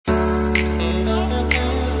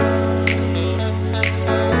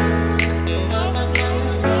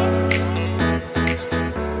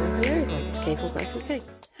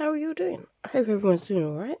everyone's doing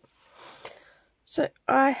alright. So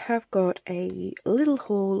I have got a little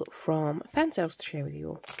haul from Fansells to share with you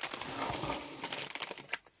all.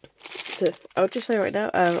 So I'll just say right now,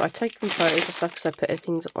 I've taken photos of stuff because I put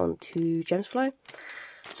things onto Gemsflow.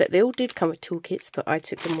 So they all did come with toolkits, but I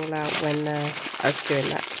took them all out when I was doing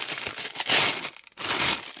that.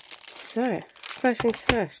 So, first things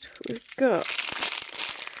first, we've got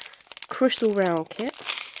crystal round kit.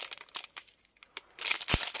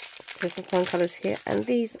 There's some fun colours here, and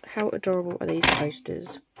these, how adorable are these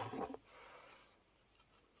coasters?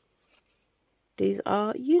 These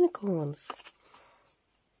are unicorns.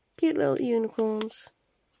 Cute little unicorns.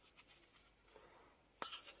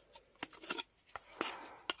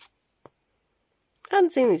 I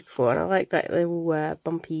haven't seen these before, and I like that little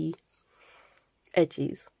bumpy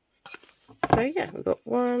edges. So yeah, we've got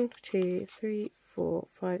 1, 2, 3, 4,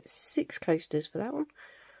 5, 6 coasters for that one.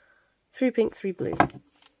 3 pink, 3 blue.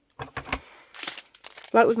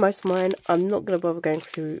 Like with most of mine, I'm not going to bother going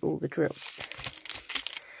through all the drills.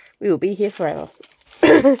 We will be here forever.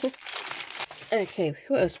 Okay,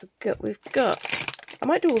 what else we've got? We've got... I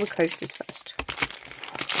might do all the coasters first.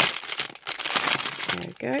 There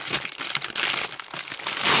we go.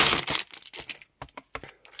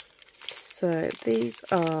 So these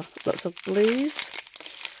are lots of blues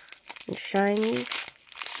and shinies.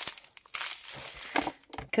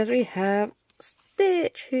 Because we have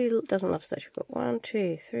Stitch. Who doesn't love Stitch? We've got 1,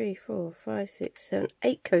 2, 3, 4, 5, 6, 7,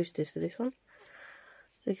 8 coasters for this one.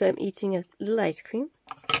 Look at him eating a little ice cream.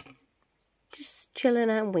 Just chilling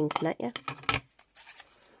out and winking at you.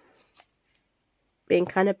 Being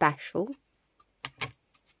kind of bashful.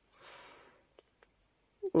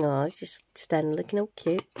 Oh, he's just standing looking all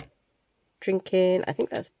cute. Drinking, I think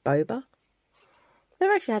that's boba.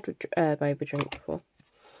 Never actually had a boba drink before.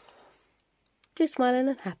 Just smiling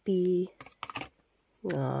and happy.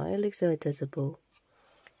 Oh, it looks so adorable.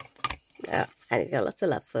 Oh, and he's got lots of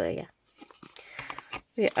love for you.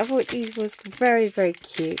 So yeah, I thought these was very, very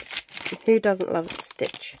cute. Who doesn't love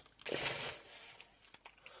Stitch?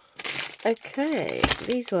 Okay,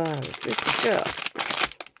 these ones we've got.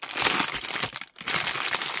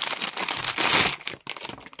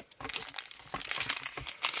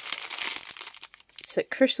 So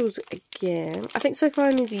crystals again. I think so far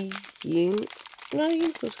only the no, the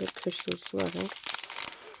unicorns have crystals as well, I think.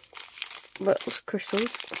 But it's crystals.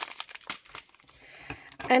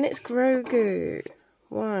 And it's Grogu.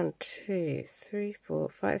 1, 2, 3, 4,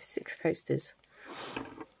 5, 6 coasters.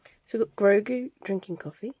 So we've got Grogu drinking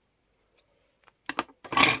coffee.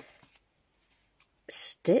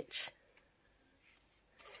 Stitch.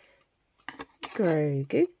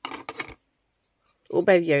 Grogu. Or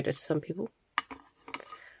Baby Yoda to some people.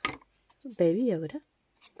 Baby Yoda.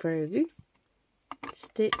 Grogu.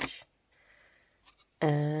 Stitch.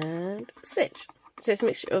 And Stitch. So it's a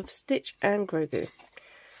mixture of Stitch and Grogu.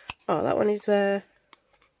 Oh, that one is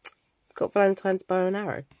got Valentine's bow and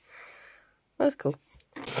arrow. That's cool.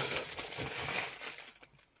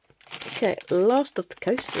 Okay, last of the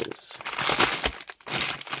coasters.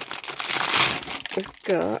 We've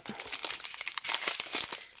got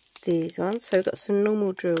these ones. So we've got some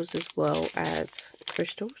normal drills as well as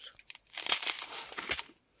crystals.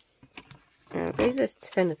 And I believe there's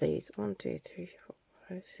 10 of these. 1, 2, 3, 4,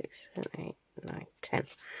 5, 6, 7, 8, 9, 10.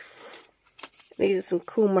 These are some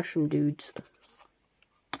cool mushroom dudes.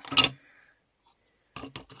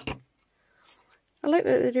 I like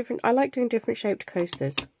that they're different. I like doing different shaped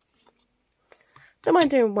coasters. Don't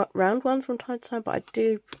mind doing round ones from time to time, but I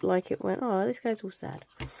do like it when... Oh, this guy's all sad.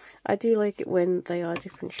 I do like it when they are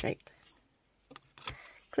different shaped.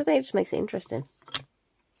 Because I think it just makes it interesting.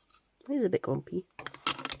 He's a bit grumpy.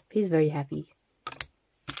 He's very happy.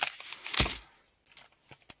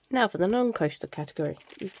 Now for the non-coaster category.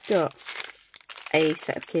 We've got a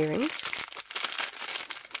set of keyrings.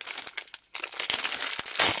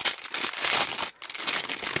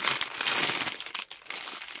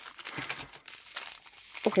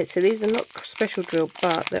 Okay, so these are not special drill,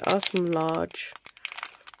 but there are some large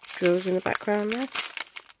drills in the background there.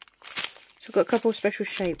 So we've got a couple of special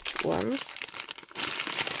shaped ones.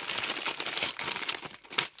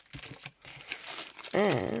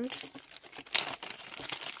 And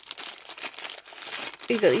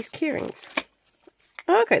we've got these keyrings.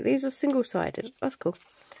 Oh, okay, these are single-sided. That's cool.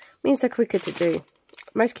 Means they're quicker to do.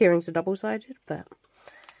 Most keyrings are double-sided, but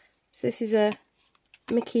so this is a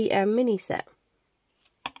Mickey and Minnie set.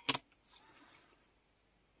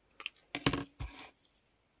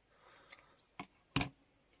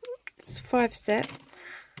 It's 5 set.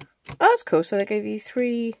 Oh, that's cool. So they gave you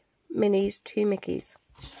 3 Minnies, 2 Mickeys.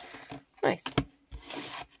 Nice.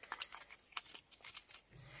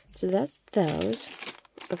 So that's those.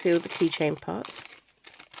 I feel the keychain parts.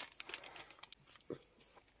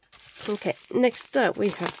 Okay, next up we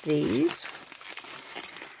have these.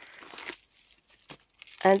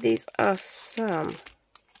 And these are some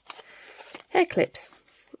hair clips.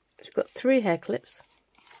 So we've got 3 hair clips.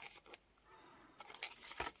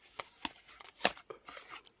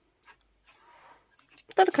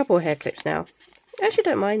 I've done a couple of hair clips now. I actually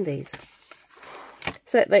don't mind these.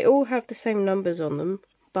 So they all have the same numbers on them,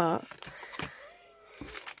 but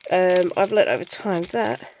I've learned over time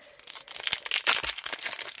that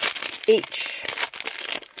each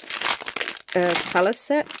colour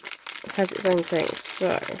set has its own thing.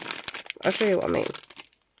 So I'll show you what I mean.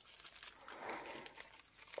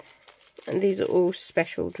 And these are all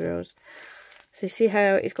special drills. So you see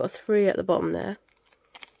how it's got a 3 at the bottom there.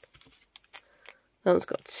 That one's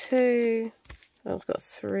got 2. That one's got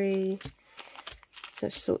 3.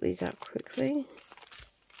 Let's sort these out quickly.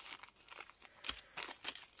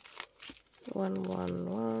 1, 1,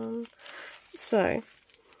 1. So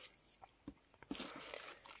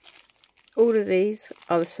all of these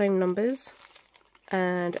are the same numbers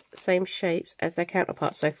and same shapes as their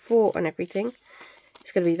counterparts. So 4 and everything.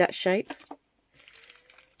 It's going to be that shape,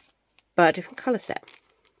 but a different colour set.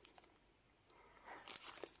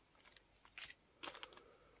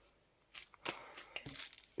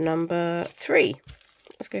 Number 3.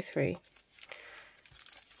 Let's go 3.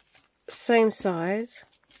 Same size.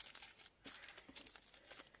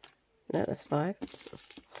 No, that's 5.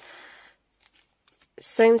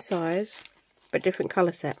 Same size, but different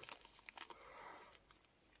colour set.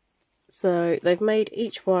 So they've made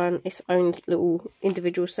each one its own little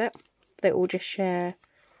individual set. They all just share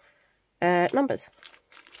numbers.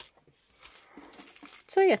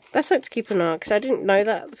 So yeah, that's something to keep an eye on, because I didn't know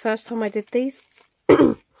that the first time I did these.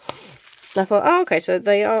 I thought, oh, okay, so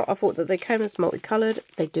they are. I thought that they came as multicoloured.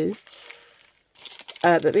 They do.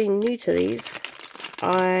 But being new to these,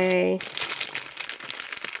 I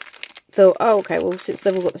thought, oh, okay, well, since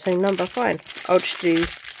they've all got the same number, fine. I'll just do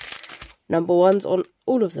number 1s on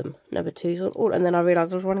all of them, number 2s on all. And then I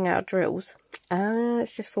realised I was running out of drills.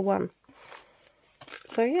 It's just for 1.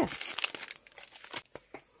 So, yeah.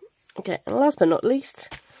 Okay, and last but not least,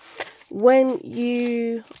 when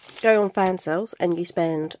you go on Fansells and you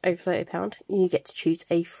spend over £30, you get to choose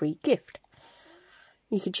a free gift.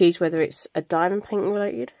 You can choose whether it's a diamond painting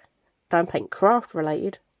related, diamond paint craft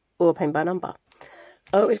related, or paint by number.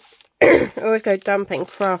 I always go diamond painting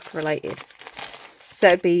craft related. So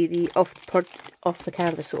that would be the off the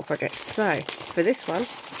canvas sort of project. So for this one,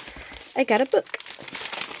 I got a book.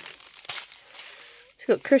 It's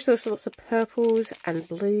got crystals, lots of purples and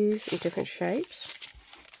blues in different shapes.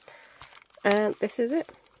 And this is it.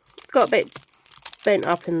 Got a bit bent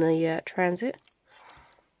up in the transit.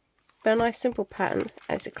 But a nice simple pattern.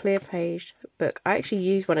 And it's a clear page book. I actually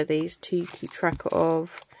use one of these to keep track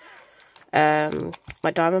of my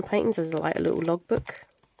diamond paintings as like a little logbook.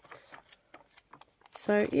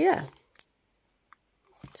 So yeah.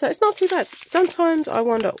 So it's not too bad. Sometimes I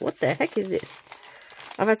wonder, what the heck is this?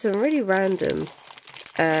 I've had some really random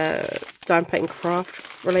diamond painting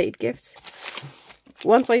craft related gifts.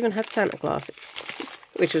 Once I even had Santa glasses,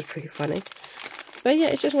 which was pretty funny. But yeah,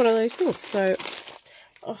 it's just one of those things. So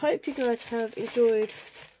I hope you guys have enjoyed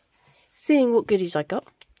seeing what goodies I got.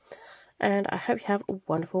 And I hope you have a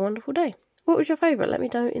wonderful, wonderful day. What was your favourite? Let me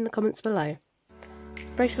know in the comments below.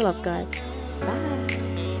 Brace your love, guys. Bye.